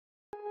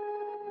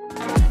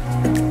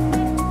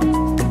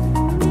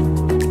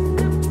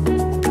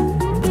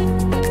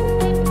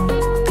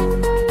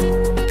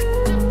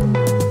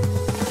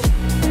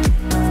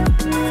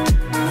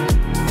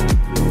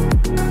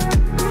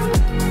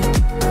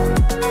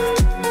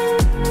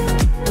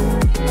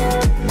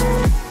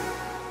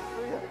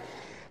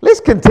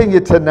continue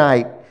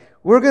tonight.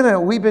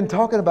 We've been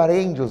talking about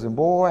angels, and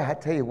boy, I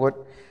tell you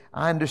what,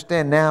 I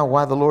understand now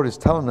why the Lord is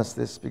telling us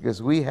this,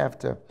 because we have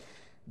to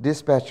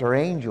dispatch our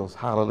angels.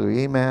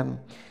 Hallelujah, amen.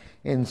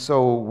 And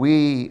so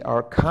we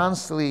are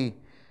constantly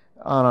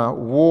on a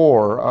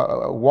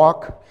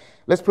walk.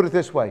 Let's put it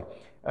this way.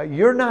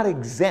 You're not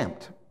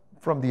exempt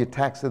from the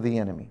attacks of the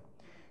enemy.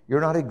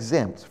 You're not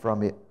exempt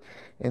from it.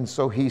 And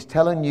so he's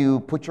telling you,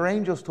 put your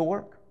angels to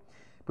work.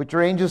 Put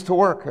your angels to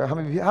work. How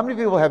many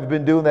people have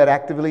been doing that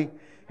actively?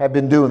 Have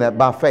been doing that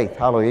by faith.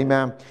 Hallelujah,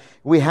 amen.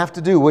 We have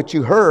to do what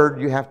you heard.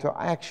 You have to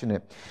action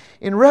it.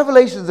 In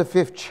Revelation, the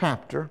 5th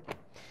chapter,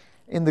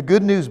 in the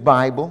Good News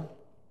Bible,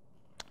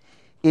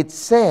 it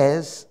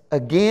says,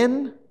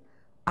 again,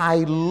 I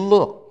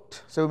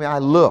looked. So I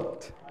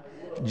looked.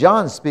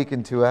 John's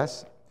speaking to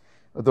us.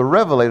 The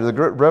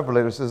great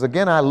revelator says,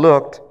 again, I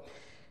looked,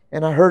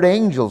 and I heard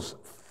angels,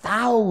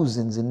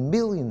 thousands and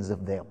millions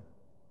of them.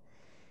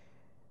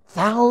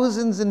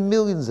 Thousands and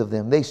millions of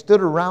them. They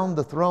stood around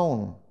the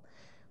throne,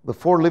 the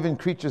 4 living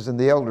creatures and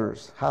the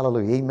elders.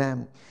 Hallelujah,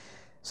 amen.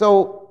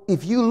 So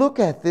if you look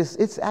at this,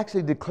 it's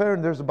actually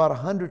declaring there's about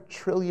 100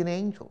 trillion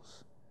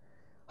angels.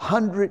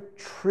 100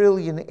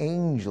 trillion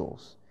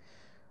angels.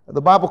 The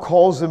Bible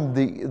calls them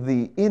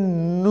the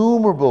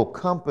innumerable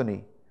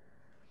company.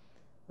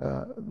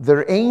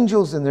 They're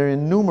angels and they're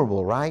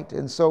innumerable, right?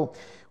 And so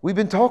we've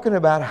been talking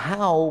about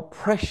how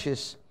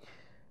precious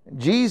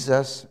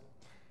Jesus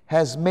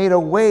has made a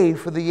way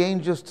for the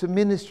angels to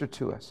minister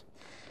to us.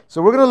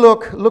 So we're going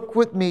to look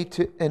with me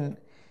in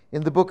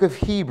the book of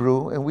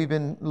Hebrew, and we've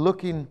been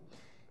looking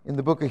in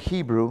the book of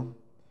Hebrew,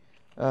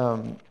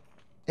 and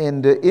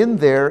in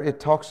there it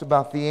talks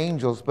about the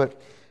angels, but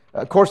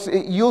of course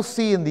you'll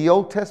see in the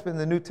Old Testament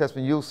and the New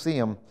Testament, you'll see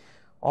them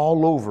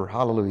all over.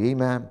 Hallelujah,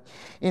 amen.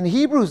 In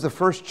Hebrews, the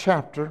 1st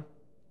chapter,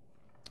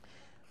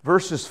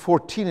 verses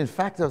 14, in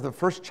fact, the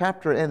 1st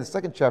chapter and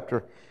the 2nd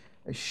chapter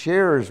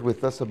shares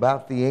with us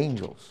about the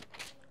angels.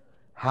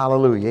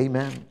 Hallelujah,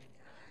 amen.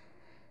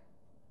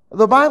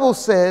 The Bible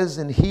says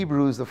in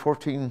Hebrews, the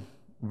 14th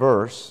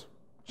verse,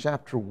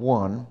 chapter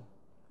 1.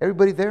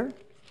 Everybody there?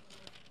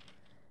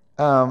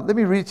 Let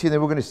me read it to you, and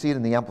then we're going to see it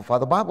in the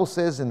Amplified. The Bible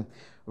says in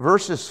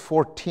verses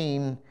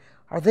 14,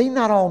 are they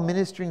not all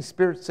ministering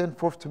spirits sent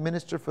forth to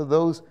minister for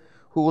those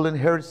who will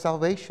inherit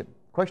salvation?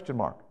 Question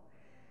mark.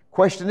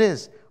 Question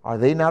is, are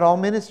they not all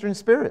ministering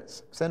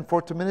spirits sent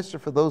forth to minister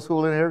for those who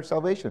will inherit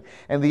salvation?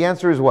 And the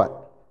answer is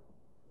what?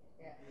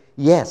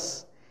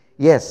 Yes.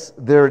 Yes,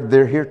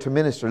 they're here to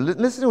minister.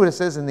 Listen to what it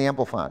says in the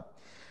Amplified.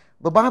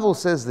 The Bible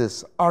says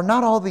this, are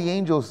not all the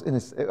angels,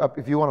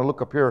 if you want to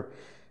look up here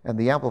in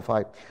the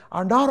Amplified,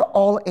 are not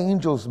all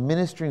angels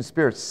ministering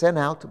spirits sent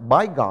out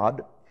by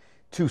God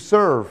to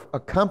serve,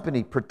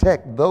 accompany,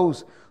 protect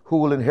those who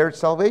will inherit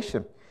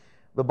salvation?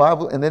 The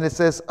Bible, and then it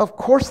says, of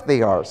course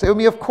they are. Say with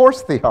me, of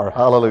course they are.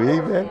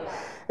 Hallelujah, amen.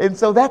 And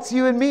so that's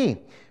you and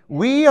me.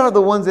 We are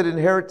the ones that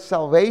inherit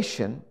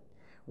salvation.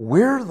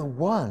 We're the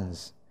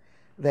ones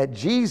that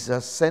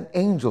Jesus sent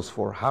angels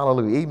for.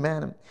 Hallelujah,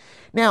 amen.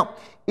 Now,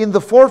 in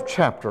the 4th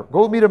chapter,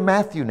 go with me to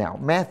Matthew now.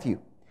 Matthew.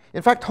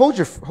 In fact, hold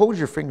your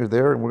finger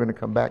there, and we're going to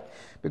come back.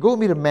 But go with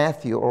me to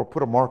Matthew, or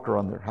put a marker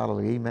on there.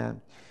 Hallelujah,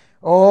 amen.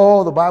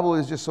 Oh, the Bible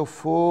is just so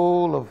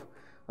full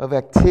of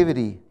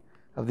activity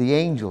of the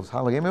angels.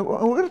 Hallelujah. Amen. We're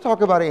going to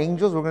talk about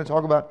angels. We're going to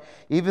talk about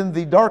even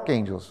the dark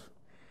angels.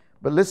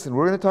 But listen,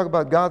 we're going to talk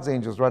about God's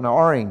angels right now,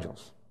 our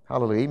angels.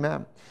 Hallelujah,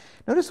 amen.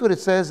 Notice what it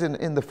says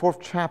in the 4th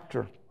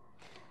chapter.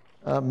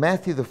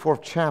 Matthew, the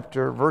 4th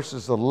chapter,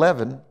 verses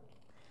 11.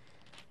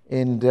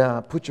 And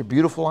put your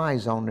beautiful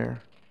eyes on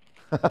there.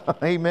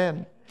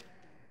 Amen.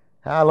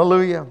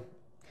 Hallelujah.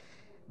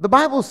 The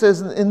Bible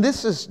says, and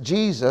this is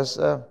Jesus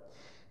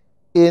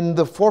in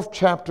the 4th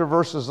chapter,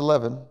 verses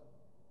 11.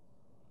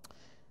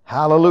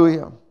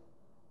 Hallelujah.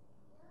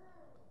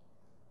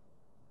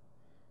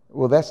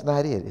 Well, that's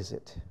not it, is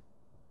it?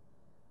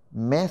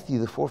 Matthew,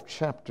 the 4th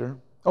chapter.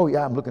 Oh,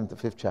 yeah, I'm looking at the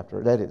 5th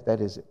chapter.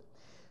 That is it.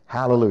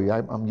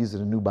 Hallelujah. I'm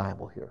using a new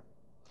Bible here.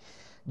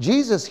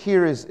 Jesus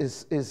here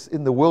is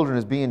in the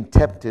wilderness being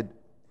tempted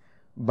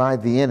by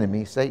the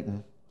enemy,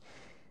 Satan.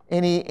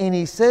 And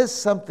he says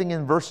something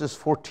in verses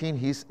 14.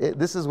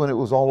 This is when it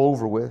was all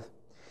over with.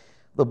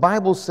 The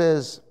Bible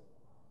says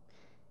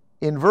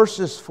in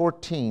verses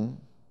 14,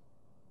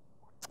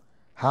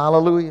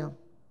 hallelujah.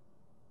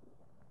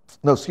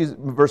 No, excuse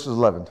me, verses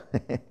 11.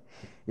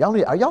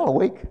 Are y'all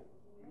awake?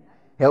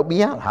 Help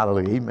me out.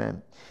 Hallelujah.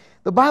 Amen.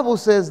 The Bible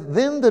says,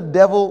 then the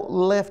devil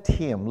left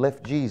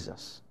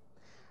Jesus.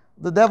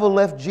 The devil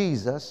left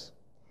Jesus,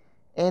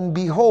 and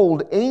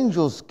behold,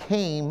 angels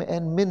came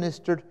and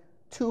ministered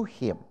to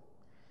him.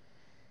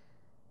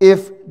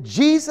 If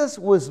Jesus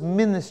was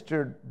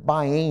ministered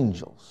by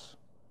angels,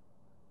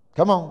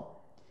 come on,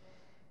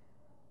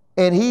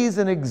 and he's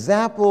an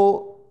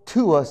example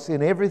to us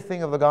in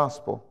everything of the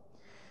gospel,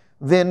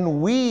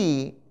 then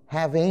we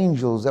have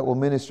angels that will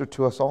minister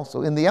to us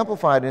also. In the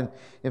Amplified,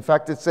 in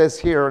fact, it says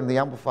here in the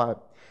Amplified,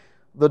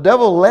 the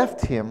devil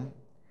left him,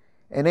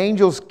 and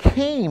angels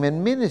came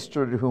and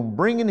ministered to him,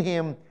 bringing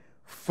him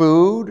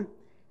food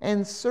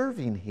and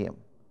serving him.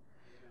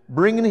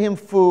 Bringing him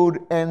food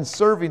and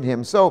serving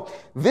him. So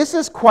this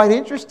is quite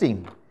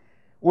interesting,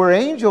 where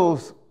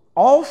angels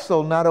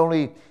also not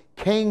only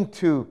came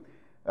to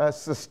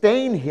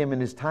sustain him in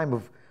his time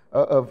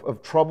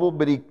of trouble,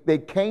 but they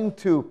came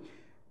to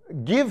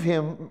give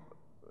him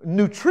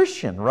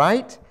nutrition,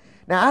 right?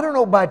 Now, I don't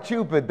know about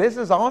you, but this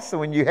is awesome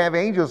when you have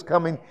angels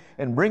coming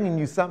and bringing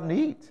you something to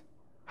eat.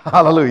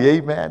 Hallelujah,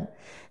 amen.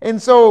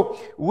 And so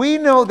we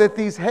know that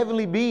these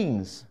heavenly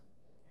beings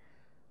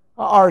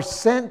are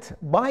sent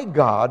by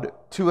God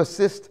to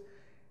assist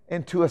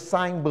and to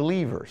assign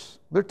believers.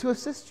 They're to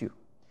assist you.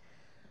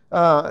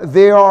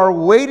 They are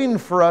waiting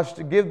for us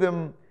to give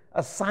them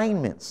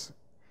assignments.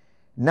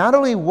 Not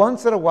only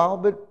once in a while,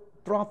 but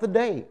throughout the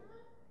day.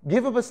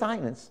 Give them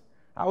assignments.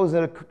 I was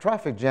in a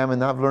traffic jam,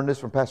 and I've learned this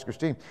from Pastor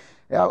Christine.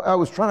 I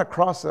was trying to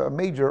cross a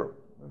major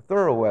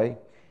thoroughway,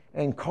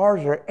 and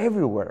cars are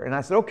everywhere. And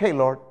I said, okay,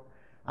 Lord,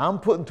 I'm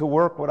putting to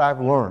work what I've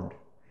learned.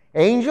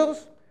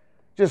 Angels,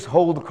 just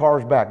hold the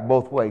cars back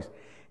both ways.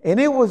 And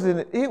it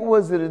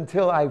wasn't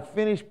until I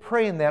finished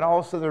praying that all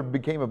of a sudden there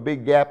became a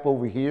big gap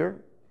over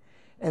here,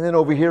 and then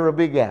over here a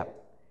big gap.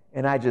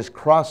 And I just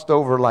crossed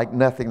over like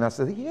nothing. And I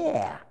said,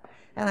 yeah.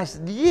 And I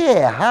said,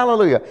 yeah,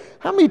 hallelujah.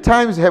 How many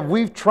times have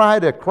we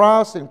tried to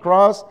cross,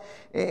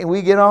 and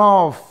we get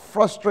all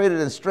frustrated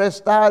and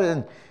stressed out,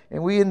 and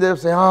we end up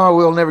saying, oh,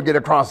 we'll never get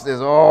across this.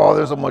 Oh,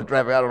 there's so much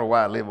traffic. I don't know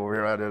why I live over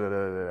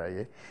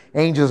here.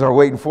 Angels are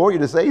waiting for you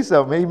to say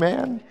something,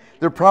 amen.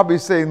 They're probably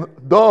saying,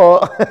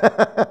 duh.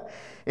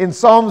 In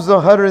Psalms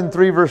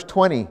 103, verse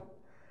 20,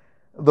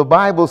 the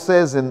Bible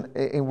says, and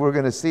we're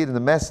going to see it in the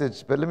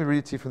Message, but let me read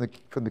it to you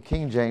from the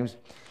King James.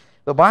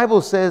 The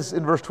Bible says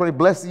in verse 20,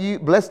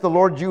 bless the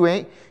Lord,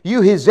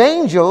 you his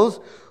angels,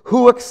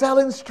 who excel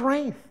in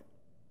strength.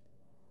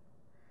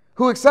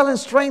 Who excel in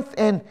strength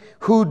and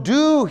who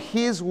do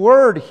his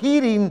word,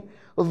 heeding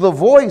the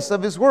voice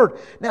of his word.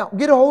 Now,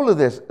 get a hold of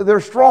this. They're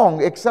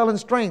strong, excel in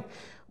strength,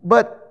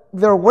 but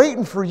they're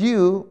waiting for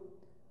you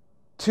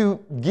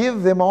to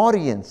give them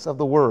audience of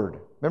the word.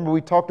 Remember we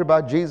talked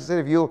about Jesus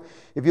said, if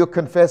you'll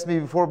confess me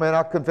before men,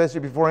 I'll confess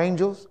you before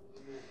angels.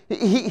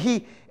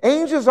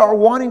 Angels are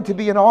wanting to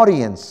be an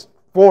audience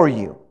for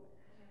you.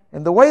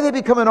 And the way they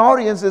become an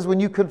audience is when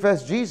you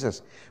confess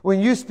Jesus.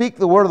 When you speak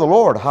the word of the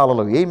Lord.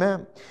 Hallelujah.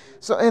 Amen.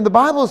 So, and the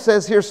Bible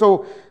says here,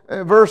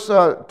 verse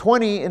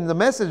 20 in the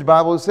Message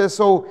Bible, it says,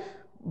 so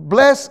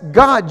bless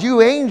God,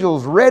 you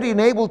angels, ready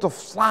and able to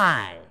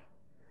fly.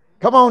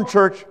 Come on,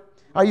 church.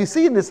 Are you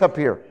seeing this up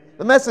here?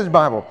 The Message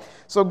Bible.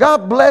 So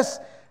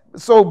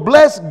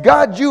bless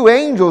God, you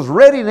angels,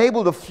 ready and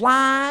able to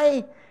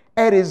fly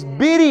at his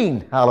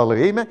bidding.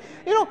 Hallelujah. Amen.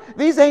 You know,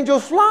 these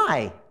angels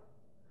fly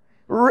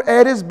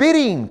at his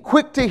bidding,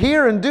 quick to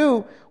hear and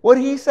do what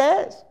he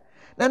says.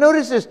 Now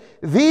notice this.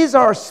 These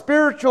are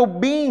spiritual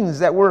beings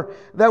that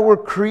were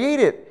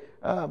created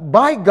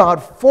by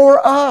God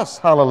for us.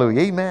 Hallelujah.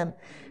 Amen.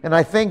 And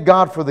I thank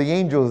God for the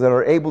angels that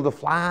are able to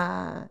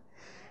fly.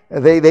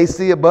 They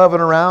see above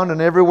and around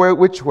and everywhere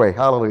which way.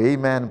 Hallelujah.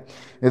 Amen.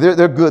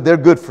 They're good. They're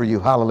good for you.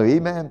 Hallelujah.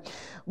 Amen.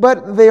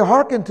 But they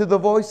hearken to the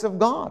voice of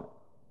God.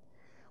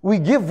 We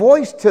give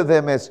voice to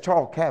them, as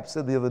Charles Capp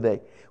said the other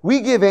day.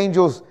 We give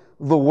angels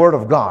the word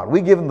of God.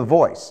 We give them the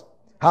voice.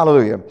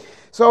 Hallelujah.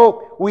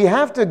 So we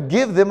have to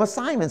give them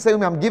assignments. Say with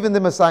me, I'm giving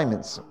them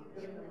assignments.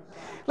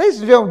 Ladies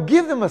and gentlemen,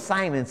 give them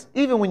assignments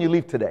even when you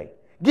leave today.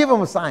 Give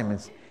them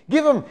assignments.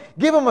 Give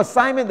them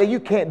assignment that you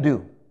can't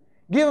do.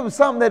 Give them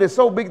something that is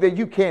so big that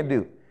you can't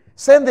do.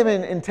 Send them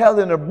in and tell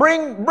them to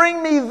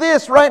bring me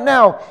this right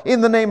now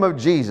in the name of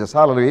Jesus.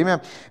 Hallelujah.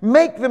 Amen.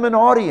 Make them an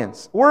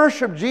audience.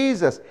 Worship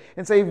Jesus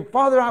and say,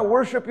 Father, I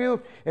worship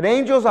you. And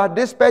angels, I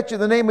dispatch you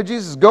in the name of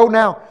Jesus. Go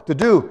now to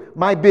do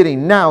my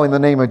bidding now in the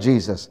name of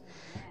Jesus.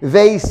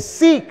 They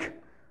seek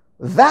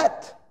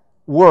that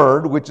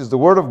word, which is the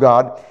word of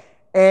God,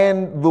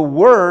 and the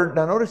word,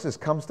 now notice this,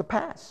 comes to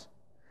pass.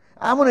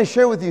 I'm going to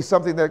share with you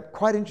something that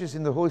quite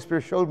interesting the Holy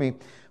Spirit showed me.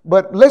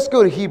 But let's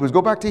go to Hebrews.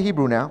 Go back to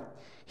Hebrew now.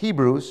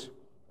 Hebrews.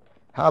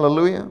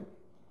 Hallelujah.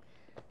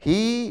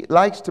 He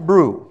likes to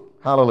brew.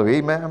 Hallelujah.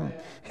 Amen.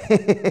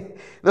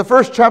 The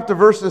first chapter,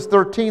 verses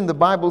 13, the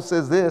Bible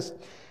says this.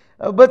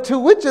 But to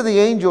which of the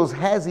angels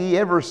has he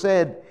ever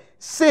said,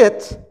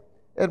 sit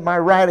at my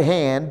right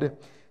hand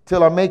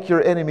till I make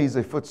your enemies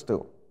a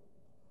footstool?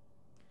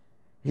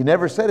 He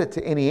never said it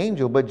to any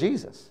angel but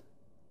Jesus.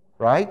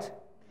 Right?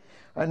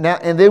 Now,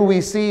 and then we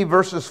see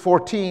verses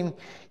 14,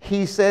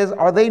 he says,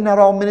 are they not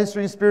all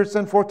ministering spirits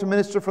sent forth to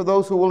minister for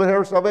those who will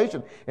inherit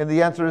salvation? And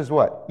the answer is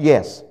what?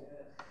 Yes.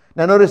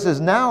 Now notice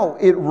this, now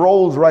it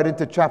rolls right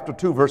into chapter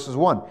 2, verses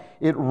 1.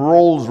 It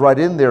rolls right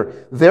in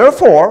there.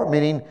 Therefore,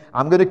 meaning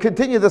I'm going to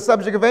continue the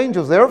subject of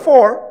angels.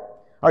 Therefore,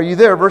 are you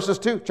there? Verses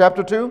 2,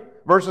 chapter 2,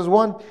 verses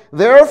 1.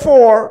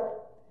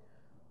 Therefore,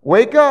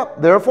 wake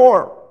up.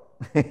 Therefore,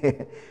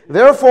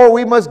 therefore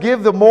we must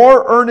give the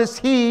more earnest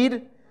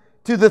heed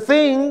to the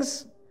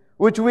things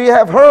which we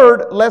have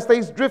heard, lest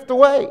they drift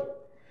away.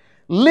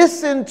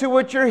 Listen to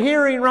what you're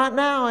hearing right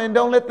now and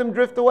don't let them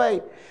drift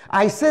away.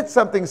 I said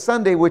something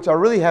Sunday which I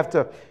really have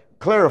to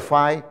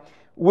clarify.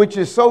 which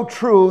is so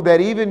true that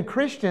even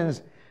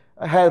Christians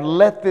have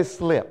let this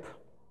slip,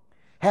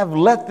 have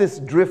let this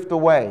drift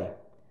away.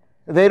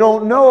 They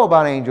don't know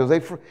about angels.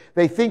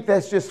 They think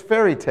that's just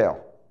fairy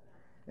tale.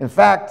 In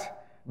fact,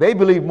 they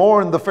believe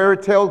more in the fairy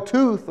tale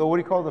tooth, or what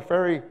do you call the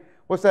fairy?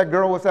 What's that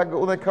girl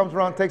that comes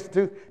around and takes the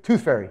tooth?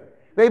 Tooth fairy.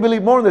 They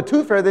believe more in the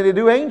tooth fairy than they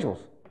do angels.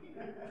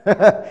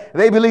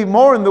 They believe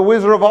more in the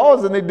Wizard of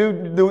Oz than they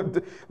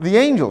do the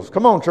angels.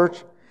 Come on,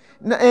 church.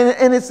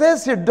 And it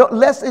says here,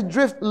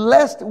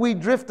 lest we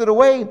drifted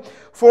away.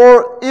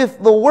 For if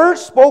the word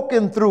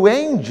spoken through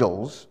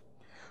angels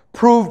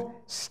proved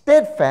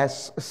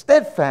steadfast,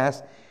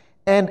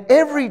 and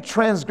every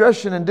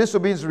transgression and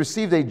disobedience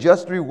received a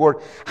just reward,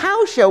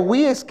 how shall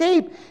we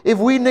escape if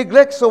we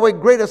neglect so a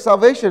great a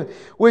salvation,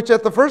 which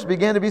at the first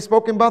began to be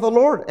spoken by the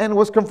Lord and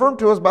was confirmed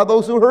to us by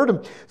those who heard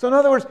him? So in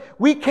other words,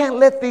 we can't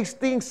let these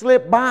things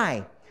slip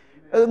by.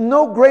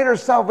 No greater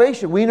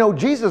salvation. We know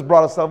Jesus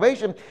brought us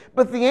salvation,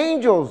 but the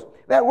angels,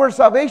 that word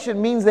salvation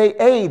means they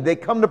aid, they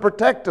come to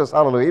protect us.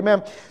 Hallelujah.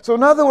 Amen. So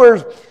in other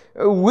words,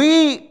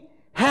 we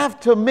have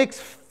to mix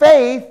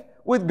faith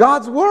with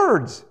God's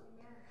words.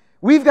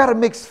 We've got to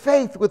mix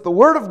faith with the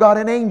Word of God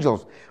and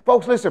angels.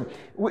 Folks, listen,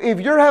 if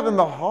you're having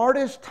the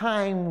hardest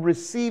time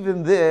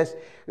receiving this,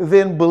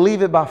 then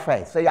believe it by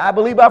faith. Say, I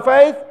believe by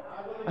faith.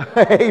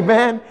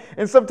 Amen.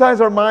 And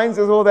sometimes our mind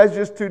says, oh, that's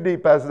just too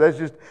deep, Pastor.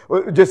 That's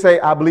just say,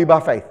 I believe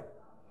by faith.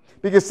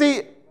 Because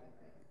see,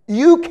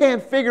 you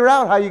can't figure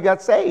out how you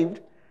got saved,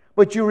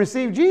 but you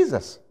received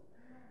Jesus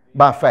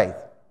by faith.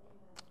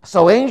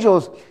 So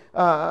angels,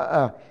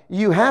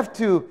 you have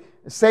to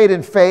say it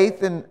in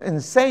faith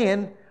and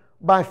saying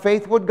by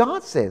faith what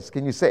God says.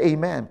 Can you say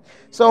amen?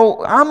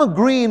 So I'm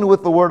agreeing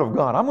with the Word of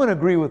God. I'm going to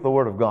agree with the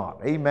Word of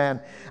God. Amen.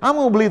 I'm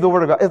going to believe the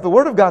Word of God. If the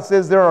Word of God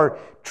says there are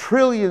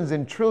trillions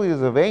and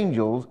trillions of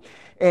angels,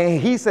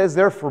 and He says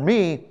they're for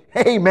me,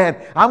 amen,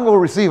 I'm going to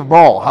receive them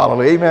all.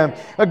 Hallelujah. Amen.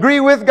 Agree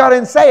with God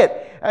and say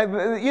it.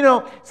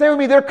 Say with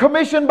me, they're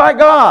commissioned by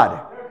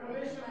God.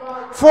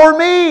 For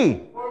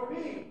me.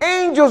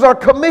 Angels are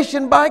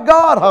commissioned by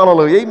God.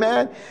 Hallelujah.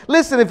 Amen.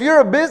 Listen, if you're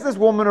a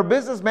businesswoman or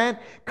businessman,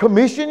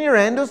 commission your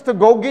angels to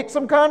go get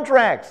some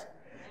contracts.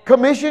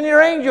 Commission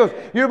your angels.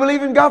 You're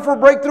believing God for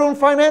breakthrough in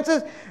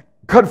finances?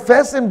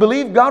 Confess and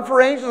believe God for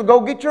angels.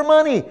 Go get your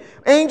money.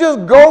 Angels,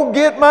 go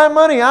get my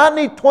money. I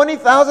need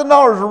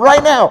 $20,000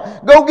 right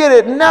now. Go get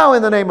it now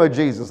in the name of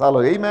Jesus.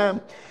 Hallelujah. Amen.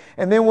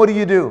 And then what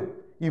do?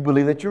 You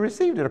believe that you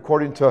received it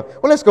according to,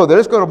 well, let's go there.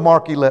 Let's go to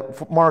Mark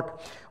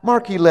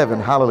 11.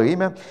 Hallelujah.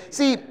 Amen.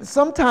 See,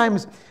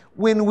 sometimes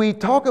when we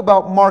talk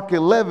about Mark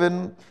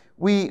 11,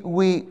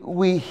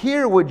 we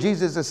hear what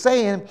Jesus is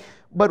saying,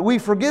 but we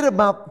forget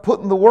about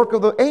putting the work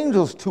of the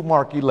angels to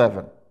Mark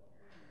 11.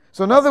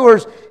 So in other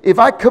words, if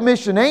I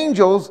commission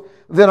angels,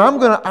 then I'm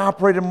going to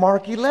operate in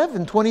Mark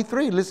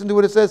 11:23. Listen to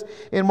what it says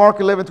in Mark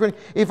 11:20.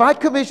 If I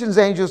commission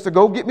angels to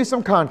go get me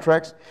some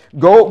contracts,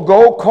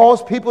 go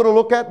cause people to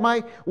look at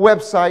my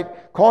website,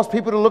 cause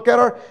people to look at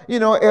our,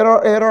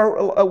 at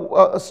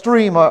our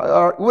stream,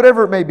 or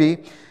whatever it may be.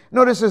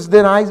 Notice this.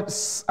 Then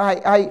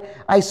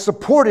I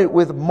support it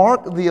with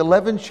Mark the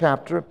 11th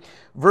chapter,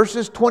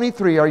 verses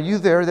 23. Are you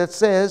there? That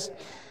says,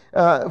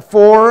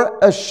 for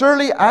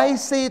surely I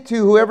say to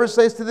you, whoever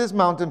says to this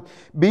mountain,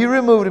 be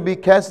removed and be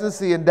cast into the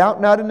sea, and doubt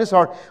not in his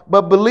heart,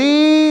 but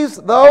believes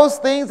those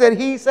things that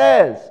he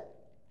says.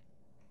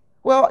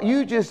 Well,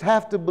 you just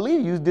have to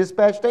believe. You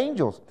dispatched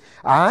angels.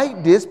 I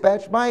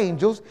dispatched my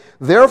angels.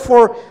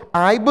 Therefore,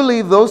 I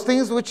believe those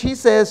things which he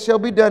says shall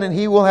be done, and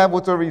he will have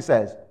whatsoever he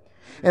says.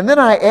 And then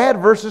I add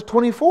verses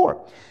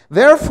 24.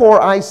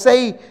 Therefore, I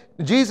say,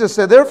 Jesus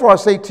said, therefore I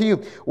say to you,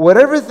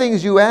 whatever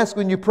things you ask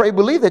when you pray,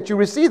 believe that you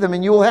receive them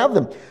and you will have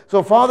them.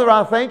 So Father,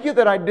 I thank you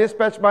that I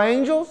dispatched my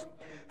angels.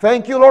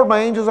 Thank you, Lord, my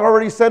angels are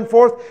already sent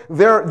forth.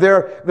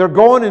 They're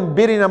going and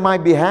bidding on my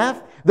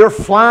behalf. They're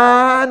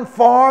flying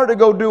far to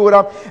go do what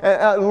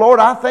I'm... Lord,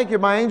 I thank you.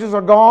 My angels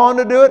are gone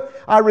to do it.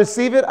 I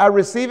receive it. I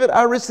receive it.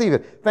 I receive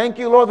it. Thank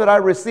you, Lord, that I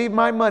receive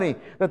my money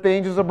that the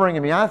angels are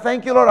bringing me. I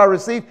thank you, Lord, I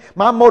receive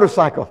my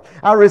motorcycle.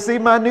 I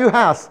receive my new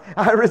house.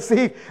 I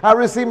receive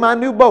my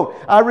new boat.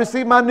 I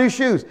receive my new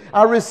shoes.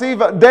 I receive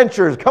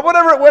dentures.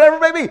 Whatever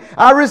it may be.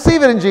 I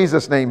receive it in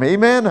Jesus' name.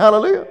 Amen.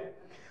 Hallelujah.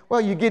 Well,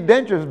 you get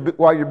dentures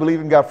while you're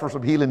believing God for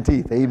some healing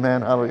teeth.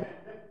 Amen. Hallelujah.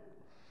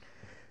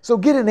 So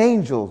get an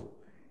angel.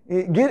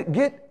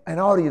 Get an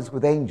audience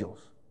with angels.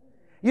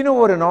 You know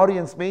what an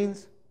audience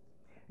means?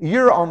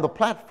 You're on the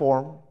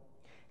platform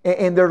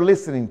and they're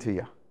listening to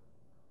you.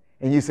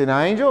 And you say, now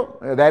angel,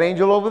 that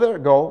angel over there,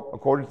 go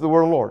according to the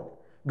word of the Lord.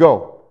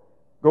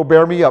 Go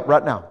bear me up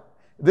right now.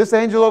 This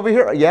angel over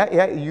here,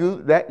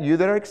 you that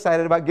are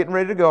excited about getting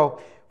ready to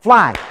go,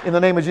 fly in the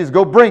name of Jesus.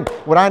 Go bring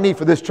what I need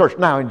for this church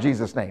now in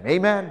Jesus' name.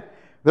 Amen.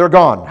 They're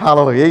gone.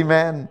 Hallelujah.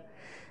 Amen.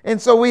 And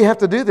so we have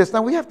to do this.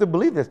 Now we have to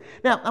believe this.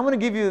 Now I'm going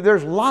to give you,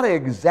 there's a lot of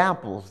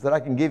examples that I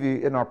can give you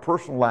in our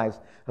personal lives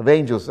of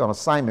angels on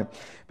assignment.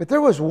 But there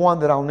was one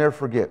that I'll never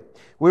forget.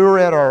 We were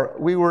at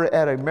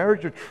a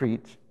marriage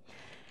retreat,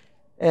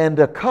 and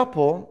a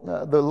couple,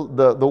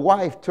 the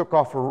wife took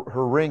off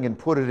her ring and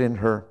put it in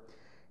her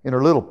in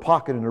her little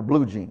pocket in her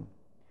blue jean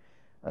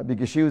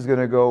because she was going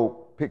to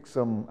go pick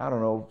some, I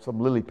don't know, some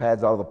lily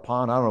pads out of the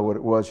pond. I don't know what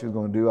it was she was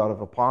going to do out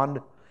of a pond.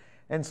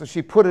 And so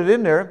she put it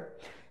in there.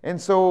 And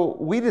so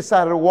we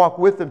decided to walk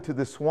with them to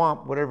the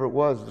swamp, whatever it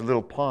was, the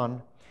little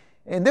pond.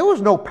 And there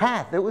was no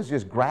path. It was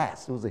just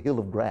grass. It was a hill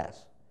of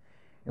grass.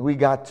 And we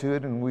got to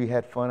it, and we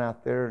had fun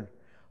out there. And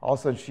all of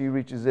a sudden, she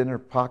reaches in her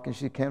pocket, and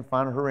she can't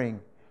find her ring.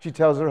 She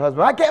tells her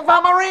husband, I can't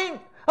find my ring.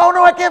 Oh,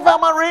 no, I can't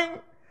find my ring.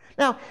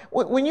 Now,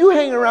 when you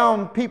hang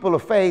around people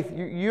of faith,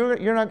 you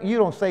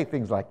don't say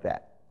things like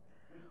that.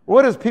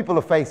 What does people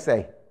of faith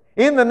say?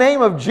 In the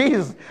name of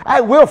Jesus,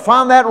 I will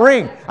find that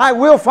ring. I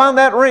will find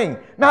that ring.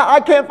 Now, I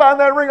can't find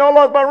that ring. I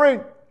lost my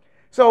ring.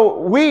 So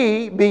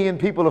we, being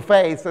people of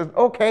faith, says,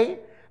 okay,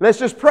 let's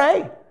just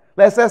pray.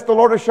 Let's ask the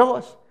Lord to show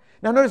us.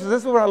 Now, notice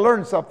this is where I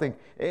learned something.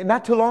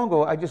 Not too long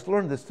ago, I just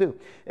learned this too.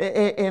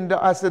 And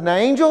I said, now,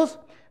 angels,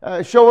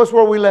 show us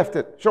where we left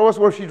it. Show us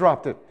where she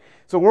dropped it.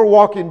 So we're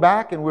walking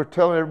back, and we're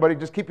telling everybody,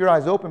 just keep your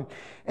eyes open.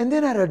 And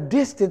then at a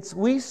distance,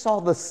 we saw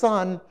the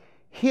sun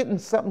hitting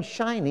something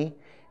shiny,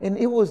 and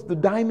it was the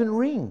diamond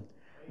ring.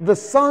 The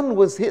sun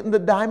was hitting the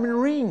diamond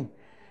ring.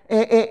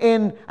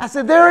 And I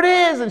said, there it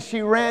is. And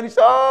she ran. He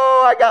said,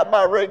 oh, I got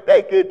my ring.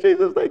 Thank you,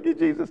 Jesus. Thank you,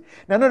 Jesus.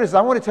 Now, notice,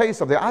 I want to tell you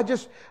something.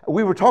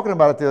 We were talking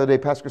about it the other day,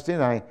 Pastor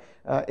Christine and I,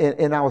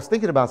 and I was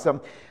thinking about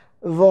something.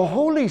 The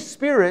Holy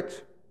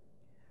Spirit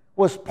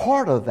was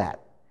part of that.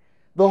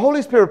 The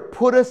Holy Spirit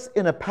put us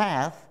in a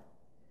path.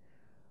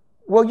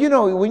 Well, you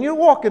know, when you're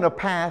walking a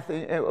path,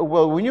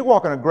 when you're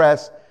walking a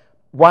grass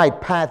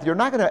wide path, you're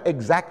not going to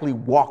exactly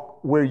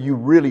walk where you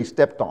really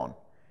stepped on.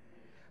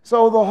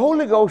 So the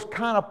Holy Ghost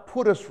kind of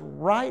put us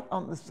right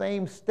on the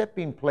same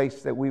stepping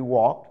place that we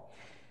walked.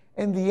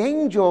 And the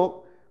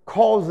angel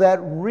caused that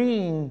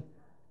ring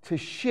to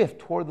shift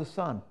toward the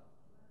sun.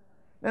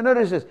 Now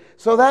notice this.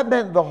 So that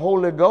meant the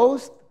Holy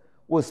Ghost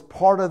was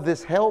part of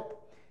this help,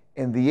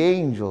 and the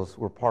angels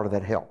were part of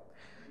that help.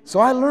 So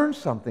I learned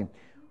something.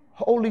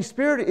 Holy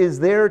Spirit is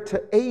there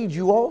to aid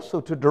you also,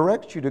 to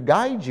direct you, to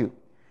guide you.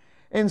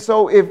 And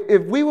so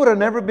if we would have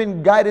never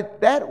been guided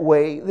that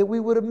way, then we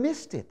would have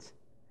missed it.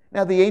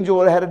 Now, the angel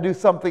would have had to do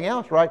something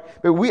else, right?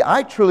 But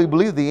I truly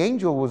believe the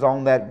angel was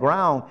on that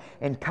ground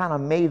and kind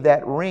of made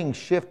that ring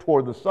shift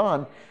toward the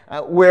sun,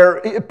 where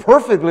it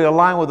perfectly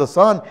aligned with the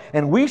sun,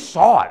 and we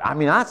saw it. I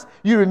mean,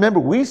 you remember,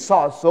 we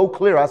saw it so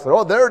clear. I said,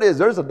 oh, there it is.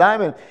 There's a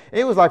diamond.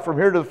 It was like from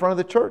here to the front of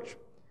the church.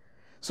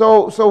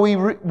 So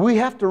we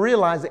have to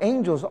realize the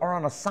angels are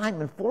on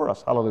assignment for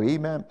us. Hallelujah.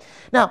 Amen.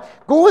 Now,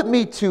 go with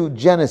me to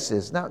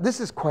Genesis. Now,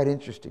 this is quite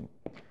interesting.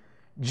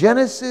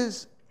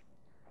 Genesis,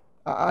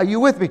 are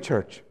you with me,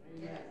 church?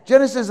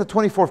 Genesis, the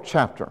 24th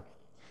chapter.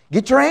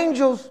 Get your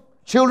angels.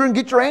 Children,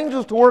 get your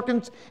angels to work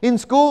in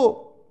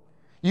school.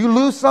 You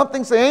lose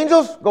something, say,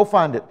 angels, go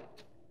find it.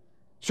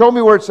 Show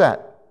me where it's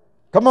at.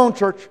 Come on,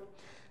 church.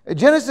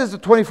 Genesis, the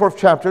 24th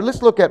chapter.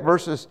 Let's look at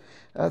verses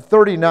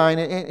 39.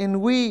 And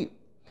we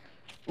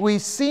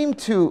seem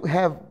to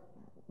have,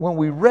 when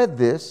we read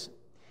this,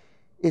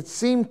 it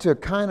seemed to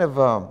kind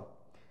of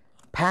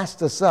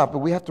passed us up, but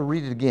we have to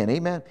read it again.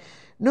 Amen.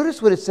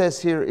 Notice what it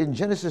says here in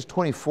Genesis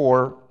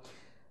 24,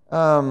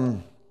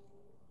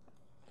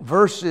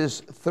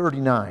 verses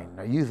 39.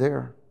 Are you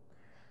there?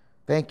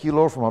 Thank you,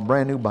 Lord, for my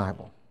brand new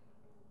Bible.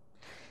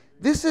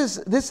 This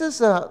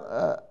is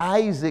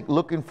Isaac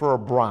looking for a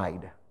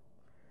bride.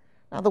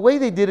 Now, the way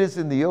they did this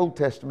in the Old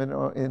Testament,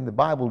 or in the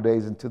Bible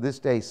days, and to this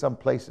day, some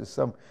places,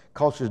 some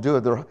cultures do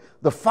it.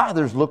 The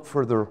fathers look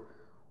for their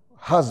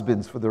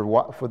husbands,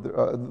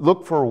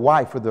 look for a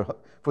wife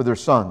for their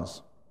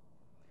sons.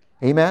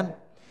 Amen.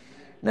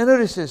 Now,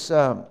 notice this.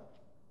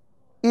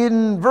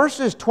 In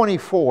verses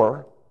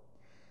 24,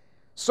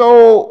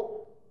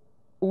 so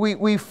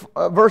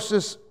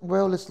verses,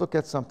 well, let's look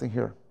at something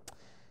here.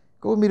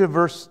 Go with me to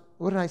verse,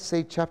 what did I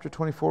say, chapter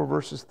 24,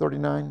 verses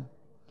 39?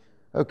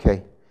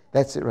 Okay,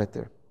 that's it right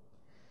there.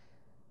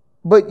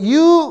 But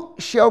you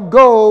shall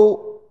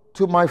go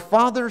to my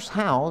father's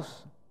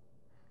house.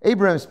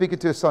 Abraham is speaking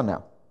to his son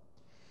now.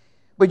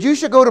 But you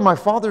shall go to my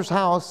father's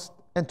house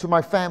and to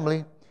my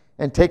family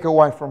and take a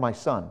wife for my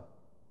son.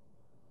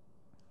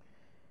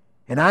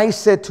 And I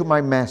said to my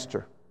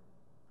master,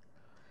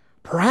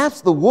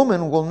 perhaps the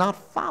woman will not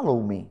follow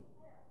me.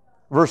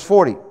 Verse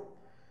 40.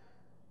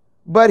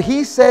 But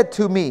he said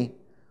to me,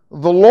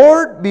 the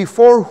Lord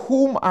before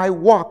whom I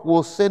walk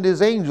will send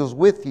his angels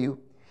with you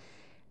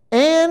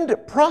and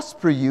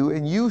prosper you,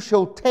 and you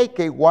shall take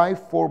a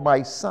wife for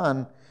my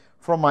son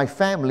from my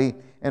family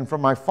and from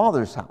my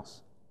father's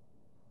house.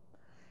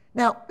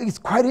 Now, it's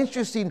quite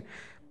interesting.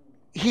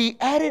 He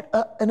added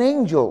an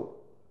angel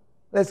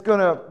that's going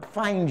to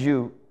find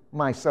you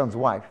my son's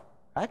wife.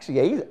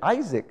 Actually,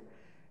 Isaac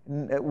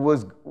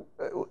was,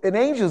 an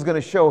angel is going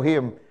to show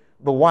him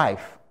the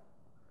wife.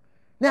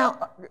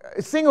 Now,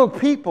 single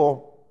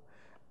people,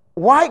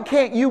 why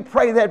can't you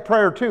pray that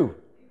prayer too?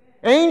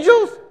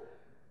 Angels,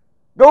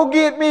 go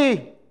get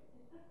me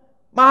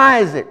my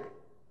Isaac.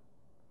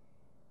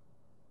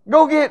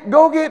 Go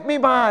get me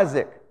my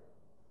Isaac.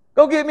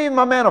 Go get me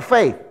my man of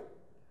faith.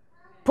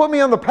 Put me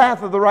on the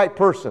path of the right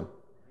person.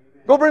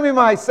 Go bring me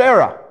my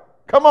Sarah.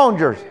 Come on,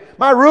 George.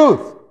 My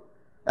Ruth.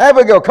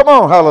 Abigail. Come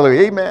on.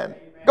 Hallelujah. Amen.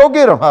 Go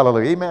get them.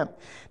 Hallelujah. Amen.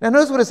 Now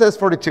notice what it says,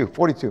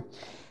 42.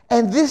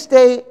 And this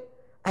day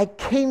I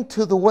came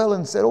to the well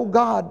and said, O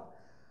God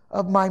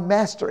of my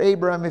master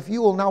Abraham, if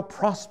you will now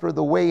prosper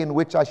the way in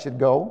which I should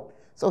go.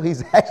 So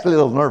he's actually a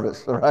little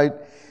nervous, all right?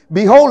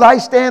 Behold, I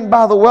stand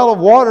by the well of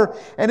water,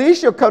 and it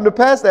shall come to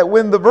pass that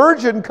when the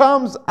virgin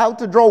comes out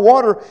to draw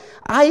water,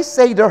 I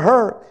say to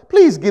her,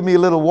 please give me a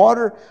little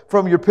water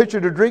from your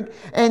pitcher to drink.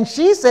 And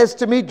she says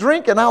to me,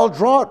 drink, and I'll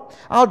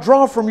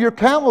draw from your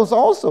camels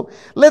also.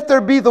 Let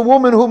there be the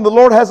woman whom the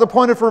Lord has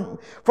appointed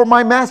for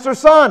my master's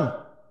son.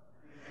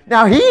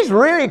 Now, he's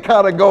really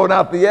kind of going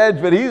out the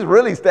edge, but he's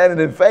really standing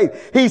in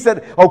faith. He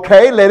said,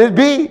 okay, let it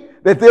be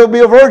that there'll be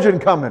a virgin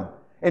coming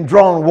and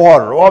drawing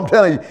water. Oh, I'm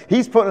telling you,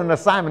 he's putting an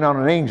assignment on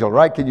an angel,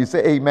 right? Can you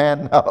say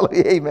amen?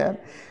 Hallelujah, amen.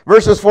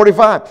 Verses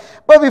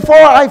 45. But before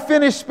I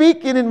finished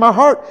speaking in my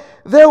heart,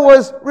 there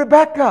was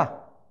Rebekah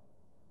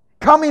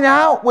coming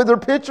out with her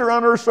pitcher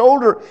on her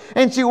shoulder.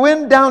 And she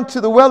went down to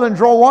the well and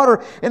draw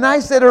water. And I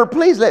said to her,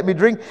 please let me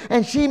drink.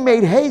 And she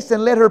made haste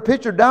and let her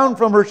pitcher down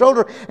from her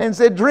shoulder and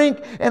said,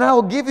 drink, and I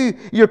will give you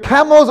your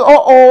camels.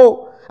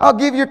 I'll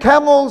give your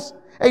camels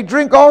a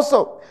drink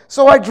also.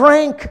 So I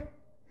drank.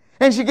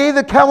 And she gave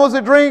the camels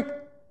a drink.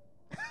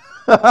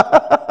 Then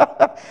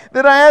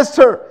I asked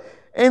her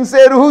and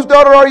said, whose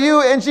daughter are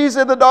you? And she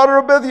said, the daughter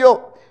of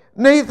Bethuel,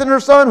 Nathan her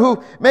son,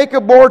 who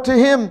Makah bore to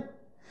him.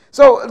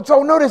 So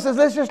notice this.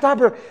 Let's just stop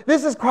here.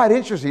 This is quite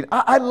interesting.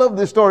 I love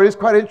this story. It's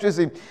quite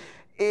interesting.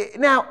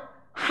 Now,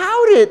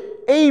 how did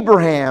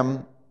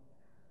Abraham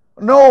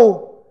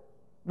know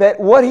that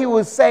what he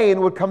was saying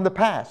would come to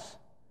pass?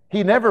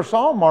 He never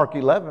saw Mark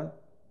 11.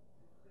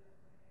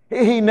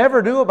 He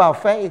never knew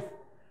about faith.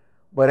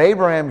 But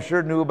Abraham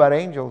sure knew about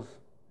angels.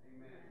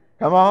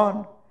 Come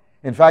on.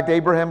 In fact,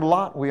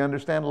 Lot, we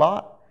understand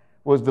Lot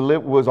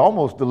was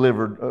almost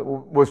delivered,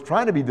 was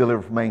trying to be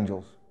delivered from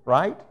angels,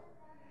 right?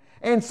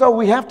 And so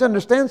we have to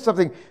understand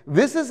something.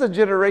 This is a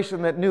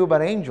generation that knew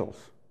about angels.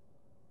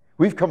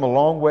 We've come a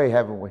long way,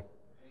 haven't we?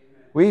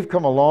 We've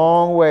come a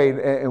long way,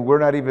 and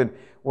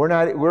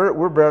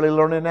we're barely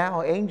learning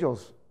now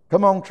angels.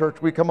 Come on, church,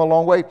 we come a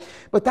long way.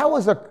 But that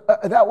was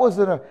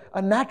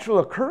a natural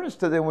occurrence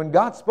to them. When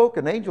God spoke,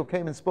 an angel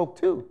came and spoke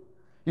too.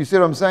 You see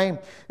what I'm saying?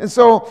 And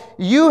so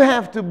you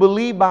have to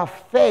believe by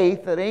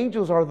faith that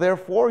angels are there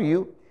for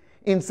you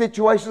in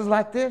situations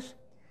like this.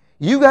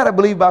 You got to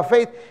believe by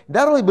faith.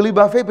 Not only believe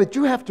by faith, but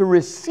you have to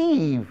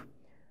receive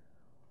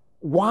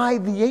why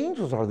the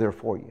angels are there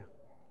for you.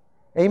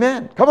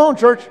 Amen. Come on,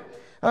 church.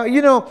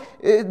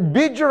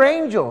 Bid your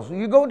angels.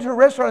 You go into a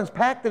restaurant, it's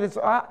packed, and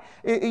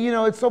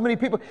it's so many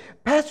people.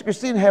 Pastor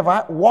Christine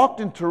have walked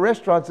into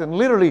restaurants, and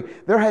literally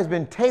there has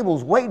been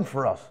tables waiting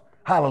for us.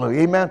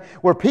 Hallelujah, amen.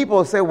 Where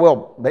people say,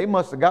 well, they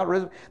must have got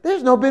reservations.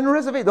 There's no been a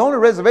reservation. The only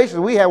reservations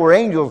we had were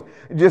angels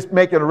just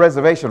making a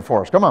reservation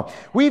for us. Come on.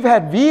 We've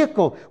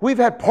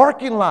had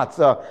parking lots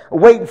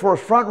waiting for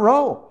us front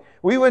row.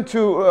 We went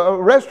to a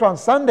restaurant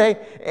Sunday,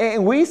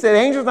 and we said,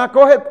 angels, now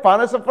go ahead,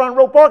 find us a front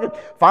row parking.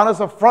 Find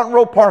us a front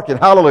row parking.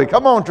 Hallelujah.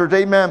 Come on, church,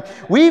 amen.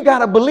 We've got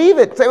to believe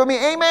it. Say with me,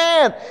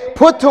 amen.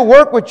 Put to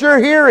work what you're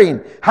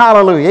hearing.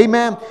 Hallelujah,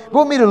 amen. Go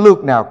with me to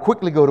Luke now.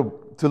 Quickly go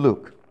to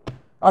Luke.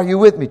 Are you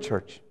with me,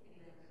 church?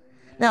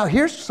 Now,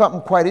 here's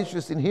something quite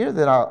interesting here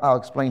that I'll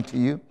explain to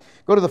you.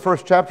 Go to the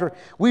first chapter.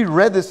 We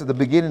read this at the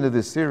beginning of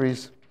this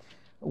series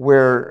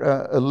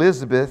where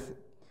Elizabeth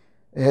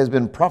has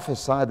been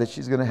prophesied that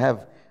she's going to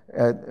have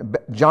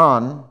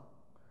John,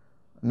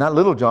 not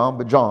little John,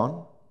 but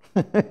John,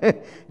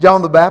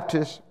 John the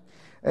Baptist.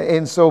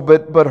 And so,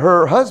 but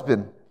her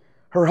husband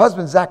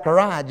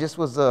Zachariah just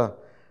was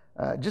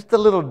just a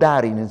little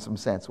doubting in some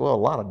sense. Well, a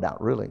lot of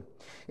doubt, really.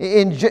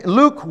 In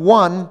Luke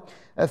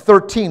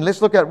 1:13,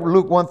 let's look at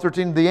Luke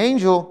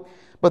 1:13.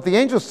 But the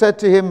angel said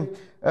to him,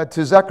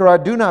 to Zechariah,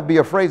 do not be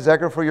afraid,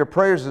 Zechariah, for your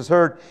prayers is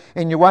heard,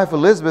 and your wife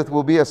Elizabeth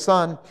will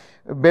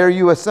bear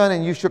you a son,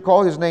 and you shall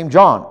call his name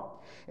John.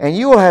 And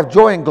you will have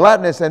joy and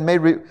gladness, and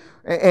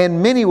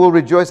many will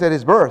rejoice at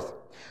his birth.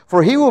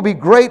 For he will be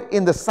great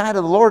in the sight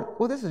of the Lord.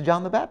 Well, this is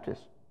John the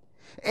Baptist.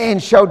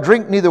 And shall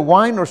drink neither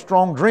wine nor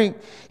strong drink.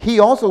 He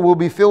also will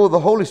be filled with the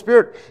Holy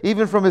Spirit,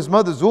 even from his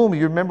mother's womb.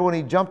 You remember when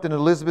he jumped in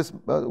Elizabeth's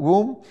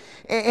womb?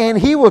 And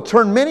he will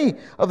turn many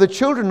of the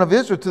children of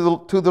Israel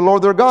to the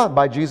Lord their God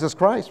by Jesus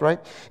Christ, right?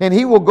 And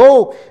he will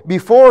go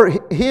before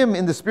him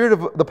in the spirit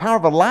of the power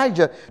of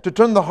Elijah to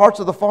turn the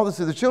hearts of the fathers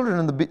to the children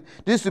and the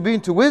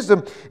disobedient to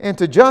wisdom and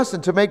to just,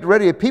 and to make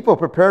ready a people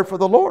prepared for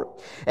the Lord.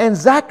 And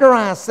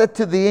Zacharias said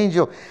to the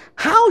angel,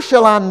 how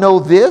shall I know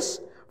this?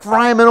 For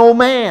I am an old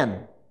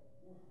man,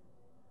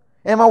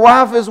 and my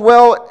wife is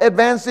well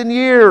advanced in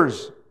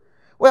years.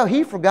 Well,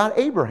 he forgot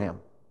Abraham,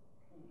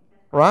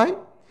 right?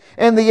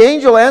 And the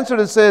angel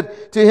answered and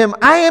said to him,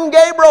 I am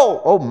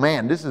Gabriel. Oh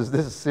man, this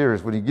is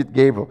serious when you get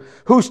Gabriel.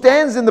 Who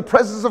stands in the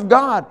presence of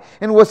God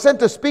and was sent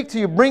to speak to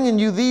you, bringing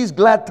you these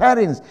glad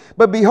tidings.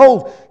 But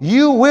behold,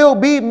 you will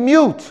be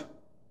mute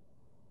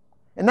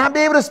and not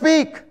be able to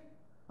speak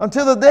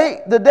Until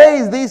the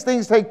days these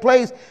things take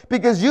place,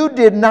 because you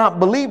did not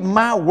believe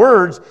my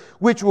words,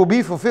 which will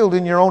be fulfilled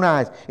in your own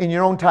eyes, in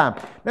your own time.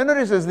 Now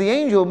notice this, the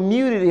angel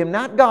muted him,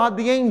 not God,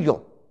 the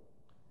angel.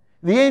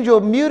 The angel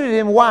muted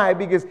him. Why?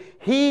 Because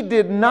he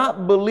did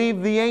not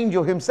believe the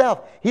angel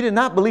himself. He did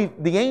not believe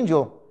the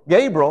angel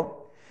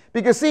Gabriel.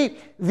 Because see,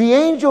 the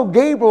angel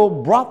Gabriel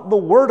brought the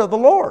word of the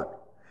Lord.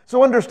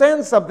 So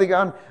understand something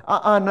on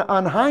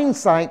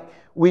hindsight.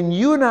 When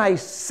you and I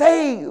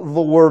say the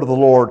word of the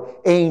Lord,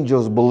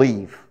 angels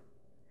believe.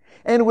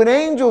 And when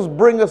angels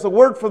bring us a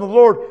word from the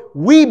Lord,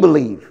 we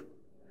believe.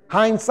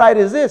 Hindsight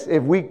is this: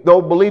 if we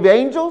don't believe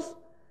angels,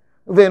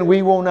 then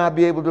we will not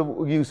be able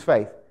to use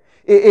faith.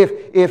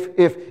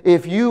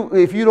 If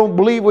you don't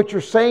believe what you're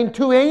saying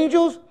to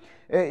angels,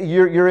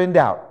 you're in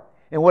doubt.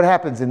 And what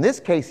happens in this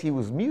case? He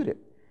was muted.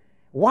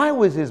 Why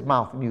was his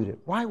mouth muted?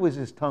 Why was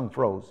his tongue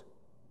froze?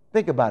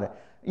 Think about it.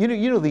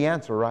 You know the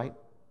answer, right?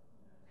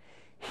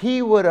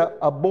 He would have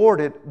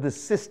aborted the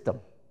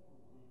system.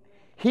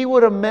 He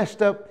would have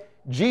messed up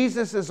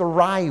Jesus'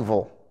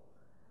 arrival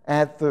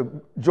at the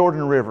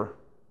Jordan River.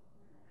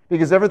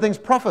 Because everything's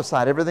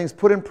prophesied, everything's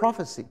put in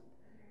prophecy.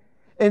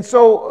 And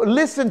so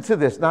listen to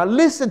this. Now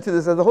listen to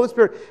this as the Holy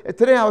Spirit.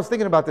 Today I was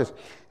thinking about this.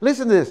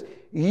 Listen to this.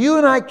 You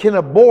and I can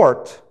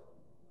abort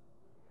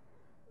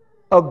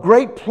a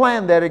great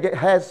plan that it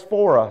has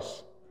for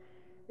us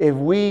if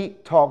we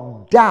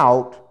talk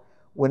doubt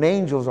when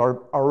angels are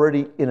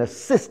already in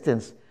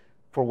assistance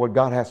for what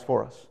God has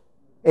for us.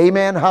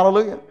 Amen.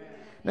 Hallelujah. Amen.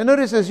 Now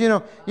notice this, you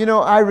know,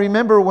 I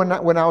remember when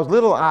I was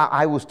little,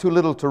 I was too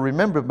little to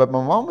remember, but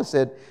my mama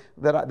said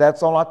that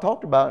that's all I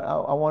talked about.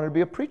 I wanted to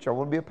be a preacher. I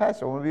want to be a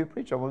pastor. I want to be a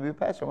preacher. I want to be a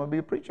pastor. I want to be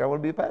a preacher. I want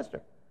to be a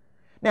pastor.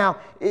 Now,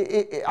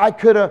 I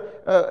could have,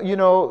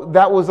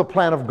 that was a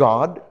plan of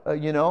God.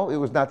 It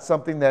was not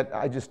something that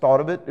I just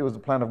thought of it. It was a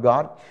plan of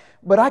God.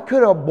 But I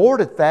could have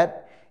aborted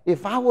that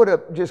if I would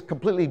have just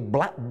completely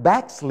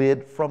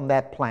backslid from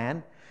that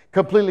plan,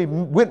 completely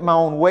went my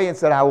own way and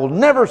said, I will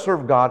never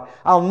serve God.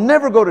 I'll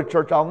never go to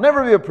church. I'll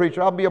never be a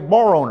preacher. I'll be a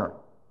bar owner,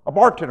 a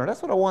bartender.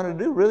 That's what I wanted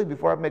to do, really,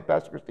 before I met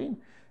Pastor Christine.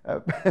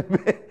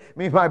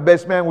 Me and my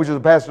best man, which is a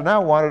pastor now,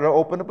 wanted to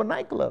open up a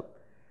nightclub.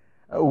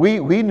 We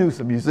knew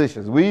some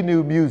musicians. We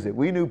knew music.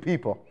 We knew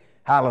people.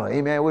 Hallelujah.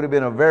 Amen. It would have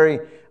been a very,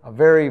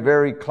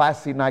 very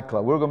classy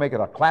nightclub. We were going to make it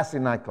a classy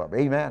nightclub.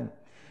 Amen.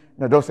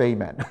 No, don't say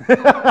amen.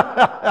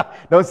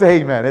 Don't say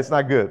amen. It's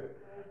not good.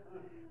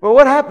 But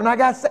what happened? I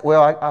got sick.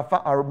 Well,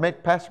 I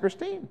met Pastor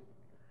Christine.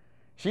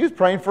 She was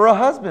praying for her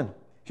husband.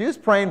 She was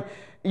praying.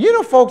 You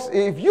know, folks,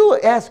 if you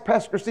ask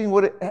Pastor Christine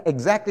what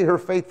exactly her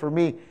faith for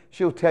me,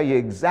 she'll tell you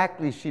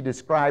exactly. She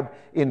described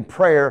in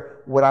prayer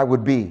what I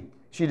would be.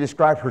 She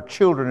described her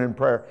children in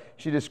prayer.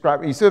 She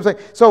described, you see what I'm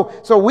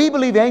saying? So we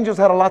believe angels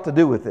had a lot to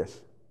do with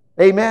this.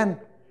 Amen.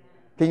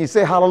 Can you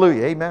say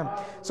hallelujah? Amen.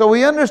 So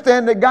we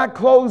understand that God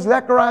closed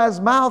Zechariah's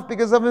mouth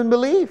because of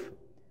unbelief.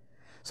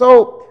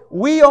 So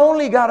we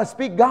only got to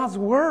speak God's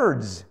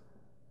words.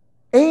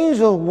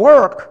 Angels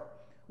work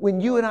when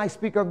you and I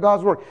speak of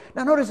God's word.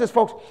 Now notice this,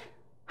 folks.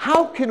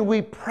 How can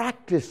we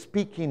practice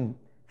speaking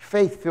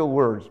faith-filled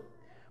words?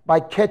 By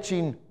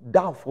catching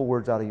doubtful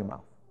words out of your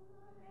mouth.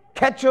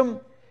 Catch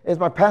them, as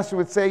my pastor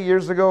would say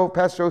years ago,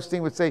 Pastor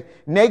Osteen would say,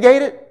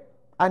 negate it.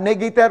 I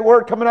negate that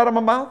word coming out of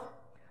my mouth.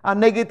 I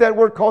negate that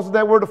word, causing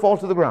that word to fall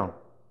to the ground.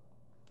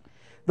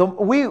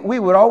 We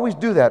would always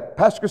do that.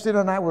 Pastor Christina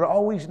and I would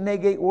always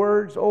negate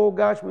words. Oh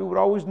gosh, we would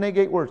always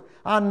negate words.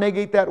 I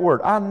negate that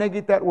word. I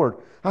negate that word.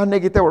 I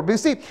negate that word. But you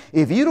see,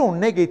 if you don't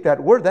negate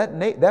that word,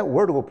 that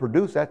word will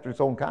produce after its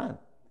own kind.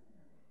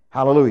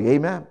 Hallelujah.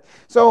 Amen.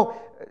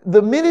 So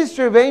the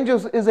ministry of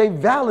angels is a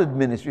valid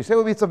ministry. Say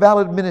with me, it's a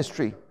valid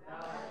ministry.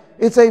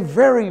 It's a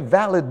very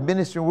valid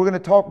ministry. We're going to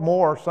talk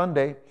more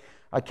Sunday.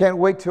 I can't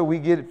wait till we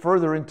get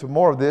further into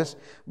more of this,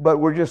 but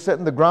we're just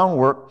setting the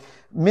groundwork.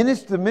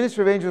 The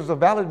ministry of angels is a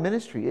valid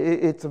ministry.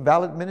 It's a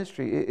valid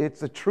ministry. It's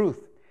the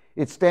truth.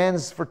 It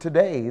stands for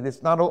today.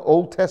 It's not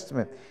Old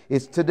Testament.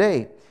 It's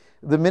today.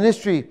 The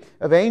ministry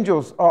of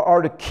angels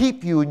are to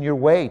keep you in your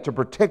way, to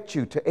protect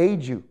you, to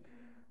aid you,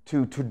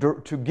 to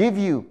give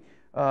you,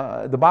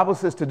 the Bible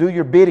says, to do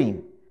your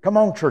bidding. Come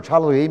on, church.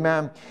 Hallelujah.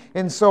 Amen.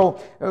 And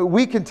so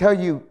we can tell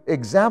you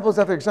examples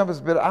after examples,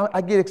 but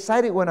I get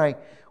excited when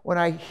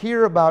I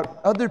hear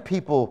about other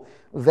people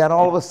that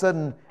all of a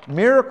sudden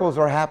miracles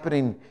are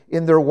happening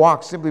in their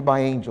walk simply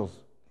by angels.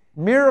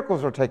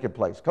 Miracles are taking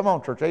place. Come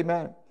on, church.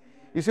 Amen.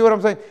 You see what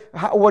I'm saying?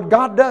 What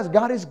God does,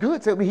 God is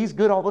good. So He's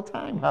good all the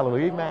time.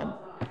 Hallelujah. Amen.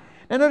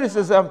 And notice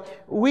this,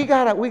 what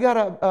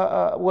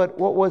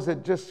was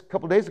it just a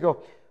couple days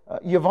ago?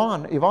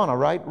 Ivana,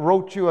 right,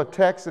 wrote you a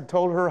text and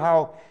told her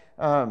how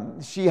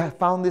she had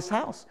found this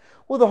house.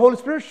 Well, the Holy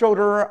Spirit showed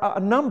her a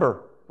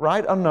number,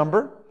 right? A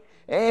number.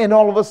 And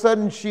all of a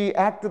sudden, she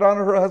acted on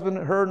it.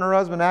 Her and her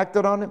husband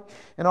acted on it.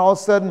 And all of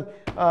a sudden,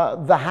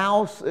 the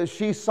house,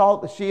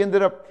 she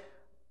ended up,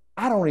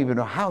 I don't even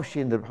know how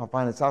she ended up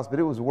finding this house, but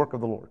it was the work of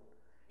the Lord.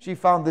 She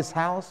found this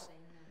house,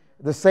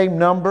 the same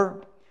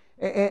number.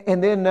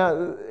 And then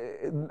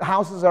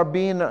houses are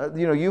being,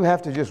 you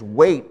have to just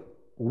wait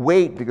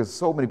wait because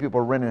so many people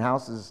are renting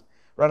houses.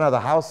 Right now the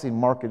housing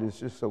market is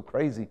just so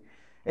crazy.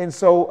 And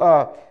so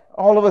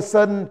all of a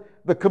sudden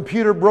the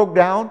computer broke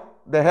down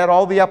that had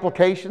all the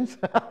applications,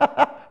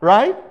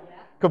 right?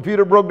 Yeah.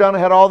 Computer broke down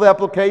and had all the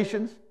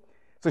applications.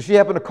 So she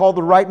happened to call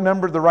the right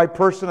number, the right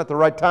person at the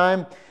right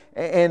time.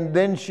 And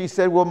then she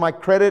said, well, my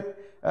credit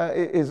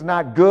is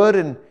not good.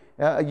 And,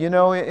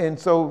 and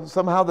so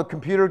somehow the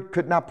computer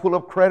could not pull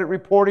up credit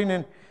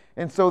reporting.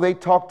 And so they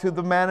talked to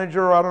the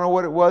manager, or I don't know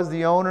what it was,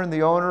 the owner, and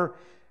the owner,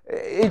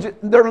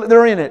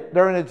 they're in it.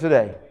 They're in it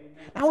today.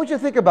 Now I want you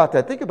to think about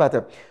that. Think about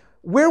that.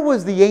 Where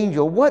was the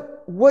angel?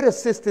 What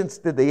assistance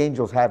did the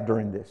angels have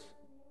during this?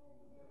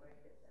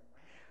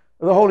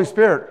 The Holy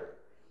Spirit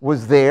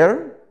was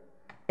there.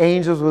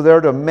 Angels were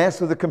there to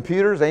mess with the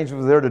computers.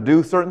 Angels were there to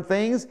do certain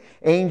things.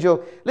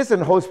 Listen,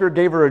 the Holy Spirit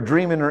gave her a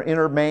dream in her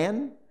inner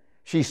man.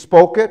 She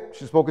spoke it.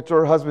 She spoke it to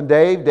her husband,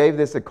 Dave.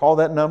 They said, call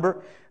that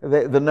number.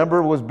 The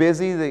number was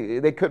busy.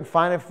 They couldn't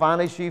find it.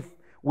 Finally, she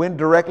went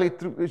directly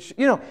through.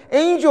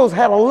 Angels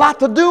had a lot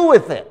to do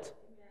with it.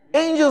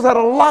 Angels had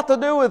a lot to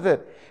do with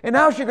it. And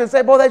now she can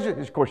say, boy,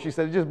 of course, she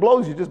said, it just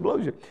blows you, just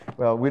blows you.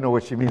 Well, we know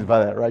what she means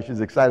by that, right?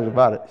 She's excited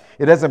about it.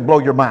 It doesn't blow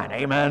your mind,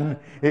 amen?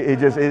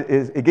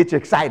 It gets you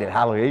excited,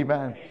 hallelujah,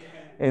 amen?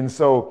 And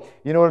so,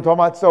 you know what I'm talking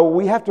about? So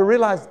we have to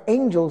realize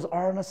angels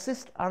are an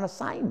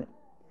assignment.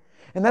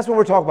 And that's what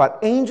we're talking about.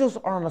 Angels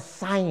are an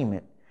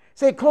assignment.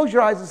 Say, close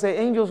your eyes and say,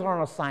 angels are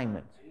an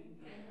assignment.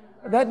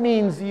 That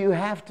means you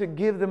have to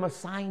give them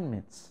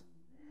assignments.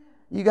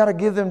 You got to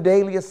give them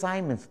daily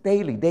assignments,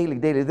 daily.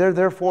 They're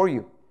there for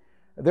you.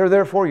 They're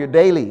there for you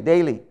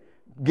daily.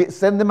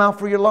 Send them out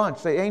for your lunch.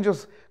 Say,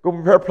 angels, go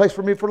prepare a place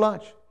for me for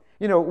lunch.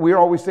 We're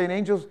always saying,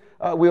 angels,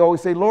 we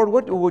always say, Lord,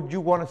 what would you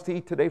want us to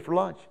eat today for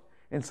lunch?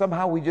 And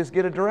somehow we just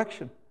get a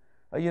direction.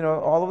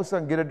 All of a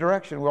sudden get a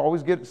direction. We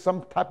always get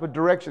some type of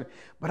direction.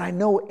 But I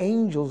know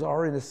angels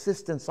are in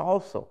assistance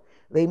also.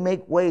 They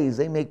make ways,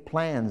 they make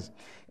plans.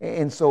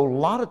 And so a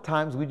lot of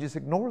times we just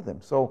ignore them.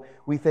 So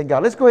we thank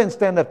God. Let's go ahead and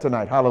stand up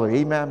tonight.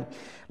 Hallelujah. Amen.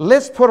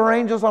 Let's put our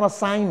angels on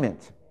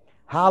assignment.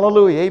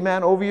 Hallelujah.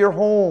 Amen. Over your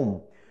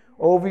home,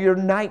 over your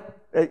night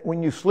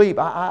when you sleep.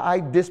 I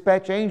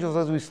dispatch angels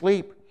as we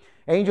sleep.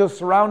 Angels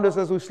surround us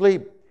as we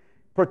sleep.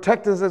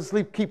 Protect us as we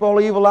sleep. Keep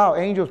all evil out.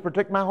 Angels,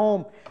 protect my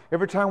home.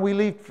 Every time we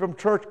leave from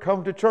church,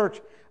 come to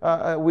church,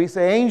 we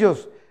say,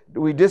 angels,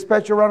 we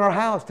dispatch around our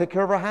house. Take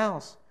care of our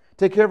house.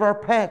 Take care of our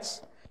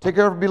pets. Take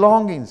care of our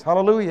belongings.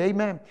 Hallelujah.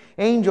 Amen.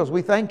 Angels,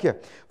 we thank you.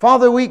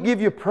 Father, we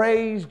give you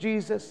praise,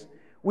 Jesus.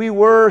 We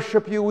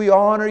worship you. We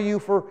honor you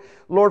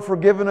Lord, for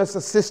giving us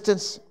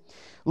assistance.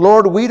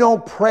 Lord, we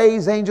don't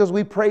praise angels.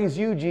 We praise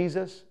you,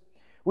 Jesus.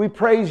 We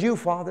praise you,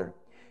 Father.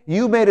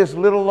 You made us a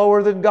little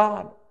lower than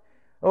God.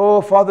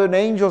 Oh, Father, and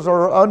angels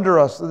are under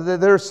us.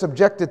 They're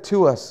subjected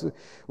to us.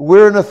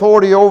 We're in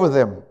authority over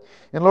them.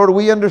 And Lord,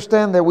 we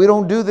understand that we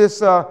don't do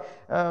this,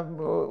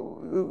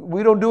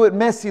 we don't do it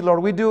messy,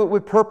 Lord. We do it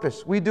with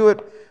purpose. We do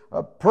it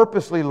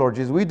purposely, Lord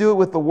Jesus. We do it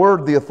with the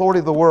Word, the authority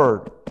of the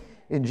Word,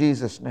 in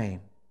Jesus' name.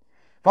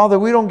 Father,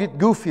 we don't get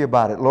goofy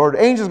about it, Lord.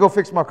 Angels go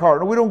fix my car.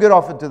 No, we don't get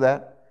off into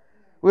that.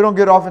 We don't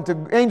get off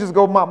into, angels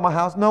go mop my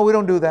house. No, we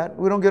don't do that.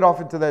 We don't get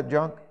off into that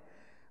junk.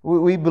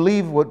 We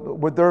believe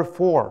what they're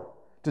for,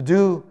 to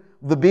do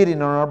the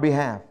bidding on our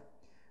behalf.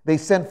 They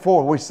sent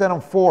forth. We sent them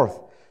forth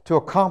to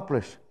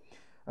accomplish,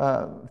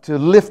 to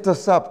lift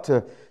us up,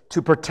 to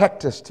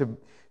protect us,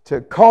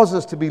 to cause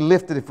us to be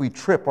lifted if we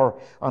trip or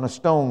on a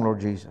stone,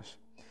 Lord Jesus.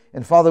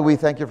 And Father, we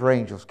thank you for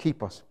angels.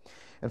 Keep us.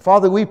 And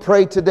Father, we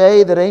pray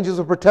today that angels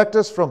will protect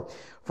us from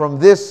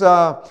this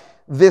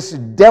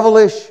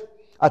devilish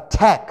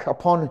attack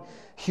upon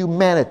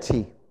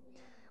humanity.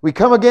 We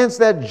come against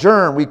that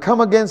germ. We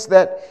come against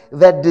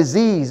that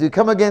disease. We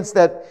come against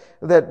that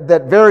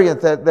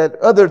variant, that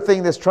other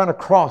thing that's trying to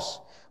cross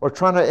or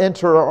trying to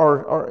enter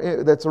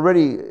or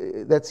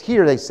that's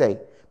here, they say.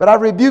 But I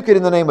rebuke it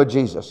in the name of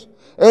Jesus.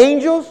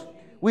 Angels,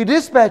 we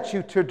dispatch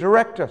you to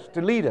direct us,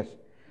 to lead us,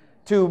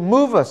 to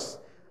move us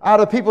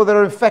out of people that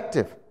are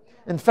infected,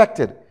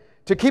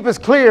 to keep us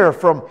clear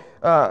from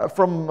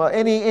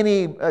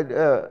any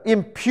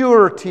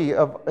impurity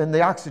in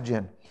the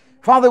oxygen.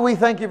 Father, we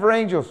thank you for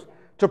angels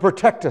to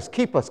protect us,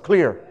 keep us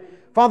clear.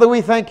 Father,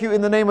 we thank you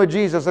in the name of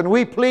Jesus, and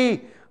we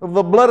plead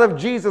the blood of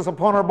Jesus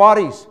upon our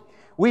bodies.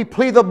 We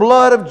plead the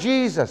blood of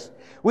Jesus.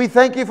 We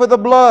thank you for the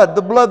blood,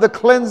 the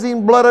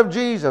cleansing blood of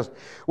Jesus.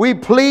 We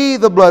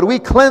plead the blood. We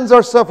cleanse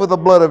ourselves with the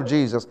blood of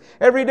Jesus.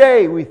 Every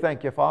day we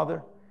thank you,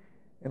 Father.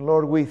 And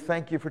Lord, we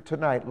thank you for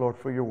tonight, Lord,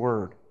 for your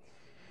word.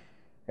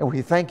 And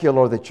we thank you,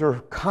 Lord, that you're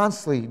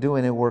constantly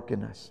doing a work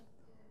in us.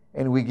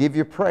 And we give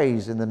you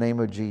praise in the name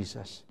of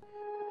Jesus.